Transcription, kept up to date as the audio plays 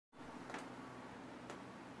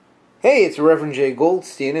Hey, it's Reverend J.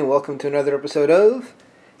 Goldstein, and welcome to another episode of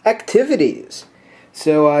Activities.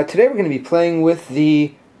 So today we're going to be playing with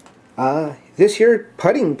the this here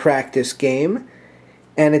putting practice game,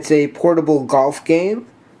 and it's a portable golf game,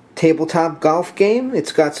 tabletop golf game.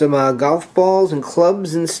 It's got some golf balls and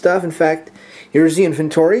clubs and stuff. In fact, here's the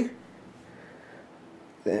inventory.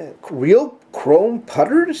 Real chrome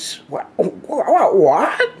putters? What?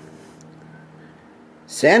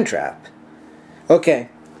 Sand trap. Okay.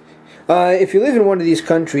 If you live in one of these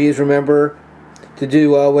countries, remember to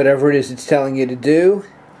do whatever it is it's telling you to do.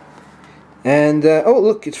 And, oh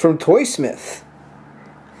look, it's from Toysmith.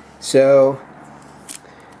 So,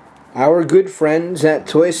 our good friends at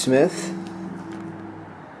Toysmith.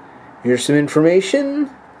 Here's some information.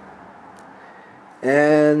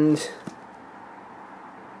 And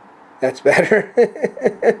that's better.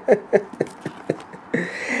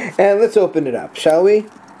 And let's open it up, shall we?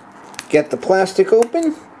 Get the plastic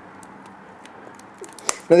open.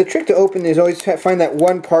 Now the trick to open is always find that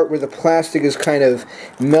one part where the plastic is kind of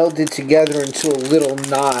melded together into a little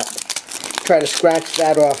knot. Try to scratch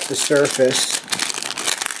that off the surface.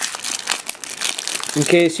 In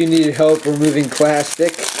case you need help removing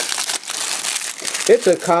plastic. It's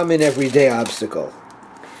a common everyday obstacle.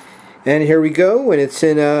 And here we go, and it's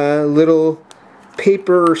in a little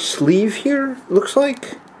paper sleeve here, looks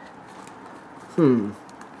like.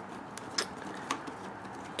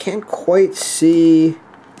 Can't quite see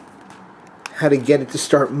how to get it to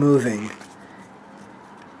start moving.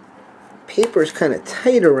 Paper is kind of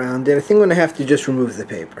tight around it. I think I'm going to have to just remove the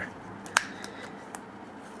paper.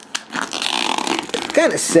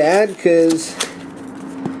 Kind of sad because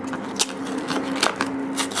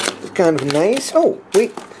it's kind of nice. Oh,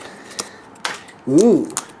 wait.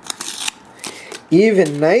 Ooh.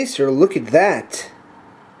 Even nicer. Look at that.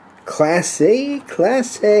 Class A,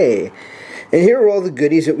 Class A. And here are all the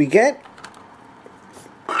goodies that we get.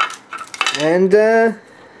 And,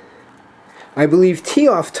 I believe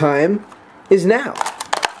tee-off time is now.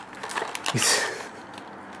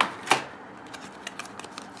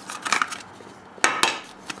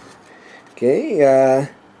 Okay,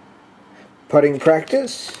 putting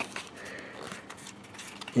practice.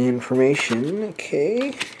 Information,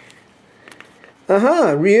 okay.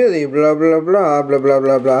 Really, blah, blah, blah, blah, blah,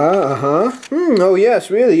 blah, blah, oh, yes,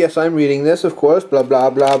 really, yes, I'm reading this, of course, blah, blah,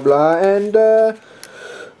 blah, blah, and,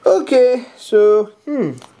 okay, so,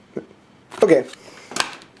 okay.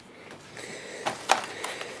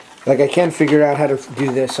 Like, I can't figure out how to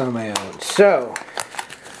do this on my own, so.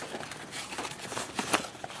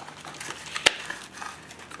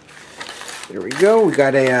 There we go, we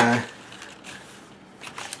got a,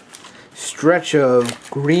 stretch of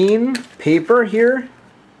green paper here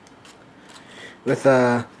with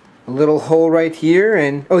a little hole right here,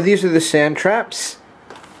 and oh, these are the sand traps.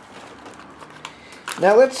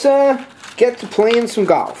 Now let's get to playing some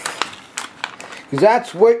golf, because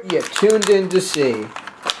that's what you tuned in to see.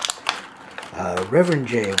 Reverend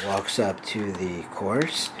J walks up to the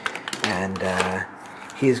course, and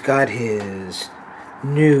he's got his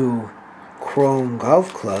new chrome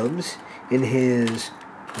golf clubs in his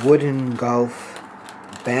wooden golf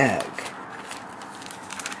bag.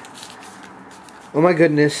 Oh my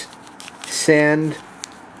goodness. Sand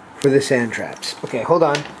for the sand traps. Okay, hold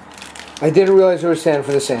on. I didn't realize there was sand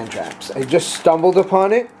for the sand traps. I just stumbled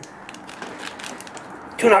upon it.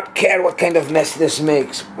 Do not care what kind of mess this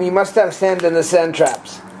makes. We must have sand in the sand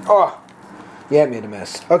traps. Oh, yeah, it made a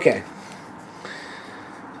mess. Okay.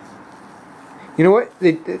 You know what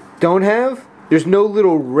they don't have? There's no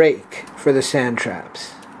little rake for the sand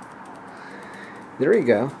traps. There we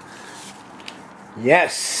go.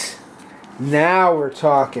 Yes. Now we're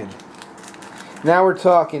talking. Now we're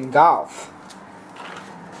talking golf.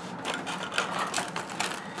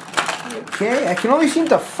 Okay, I can only seem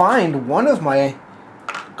to find one of my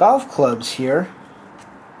golf clubs here.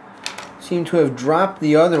 Seem to have dropped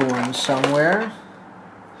the other one somewhere.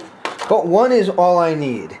 But one is all I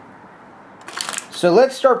need. So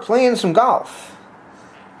let's start playing some golf.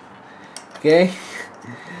 Okay?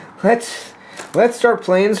 Let's start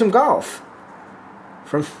playing some golf.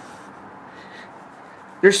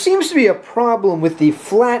 There seems to be a problem with the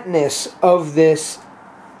flatness of this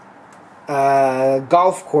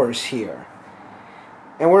golf course here.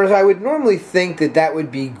 And whereas I would normally think that that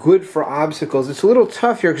would be good for obstacles, it's a little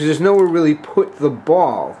tough here because there's nowhere really put the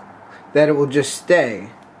ball that it will just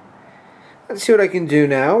stay. Let's see what I can do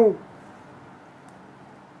now.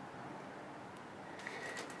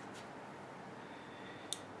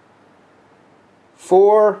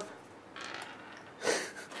 Fore.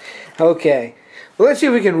 Okay. Well, let's see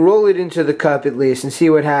if we can roll it into the cup at least and see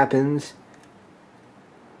what happens.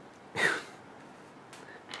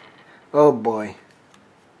 Oh boy.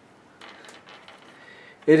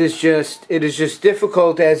 It is just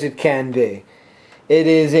difficult as it can be. It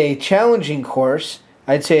is a challenging course.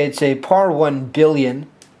 I'd say it's a par 1 billion.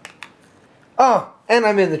 Oh, and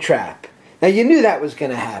I'm in the trap. Now you knew that was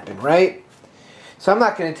going to happen, right? So I'm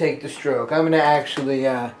not going to take the stroke. I'm going to actually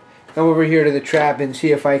come over here to the trap and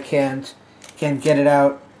see if I can't get it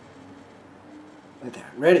out. Right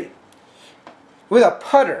there. Ready? With a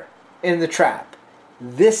putter in the trap.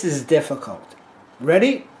 This is difficult.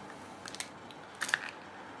 Ready?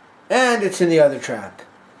 And it's in the other trap.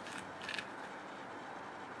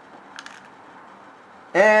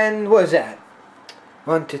 And what was that?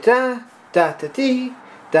 1 ta ta da da dee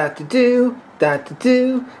da da do da da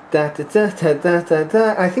do da da da da da da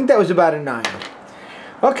da. I think that was about a 9.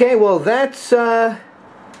 Okay, well that's the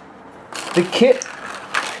kit.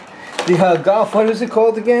 The golf. What is it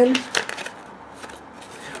called again?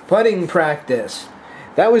 Putting practice.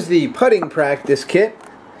 That was the putting practice kit.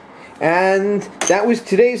 And that was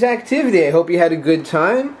today's activity. I hope you had a good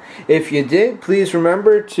time. If you did, please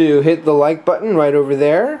remember to hit the like button right over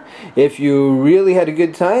there. If you really had a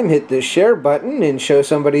good time, hit the share button and show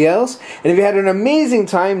somebody else. And if you had an amazing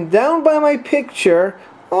time, down by my picture,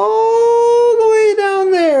 all the way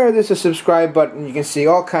down there, there's a subscribe button. You can see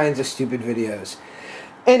all kinds of stupid videos.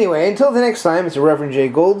 Anyway, until the next time, it's Reverend J.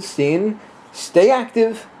 Goldstein. Stay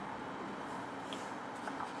active.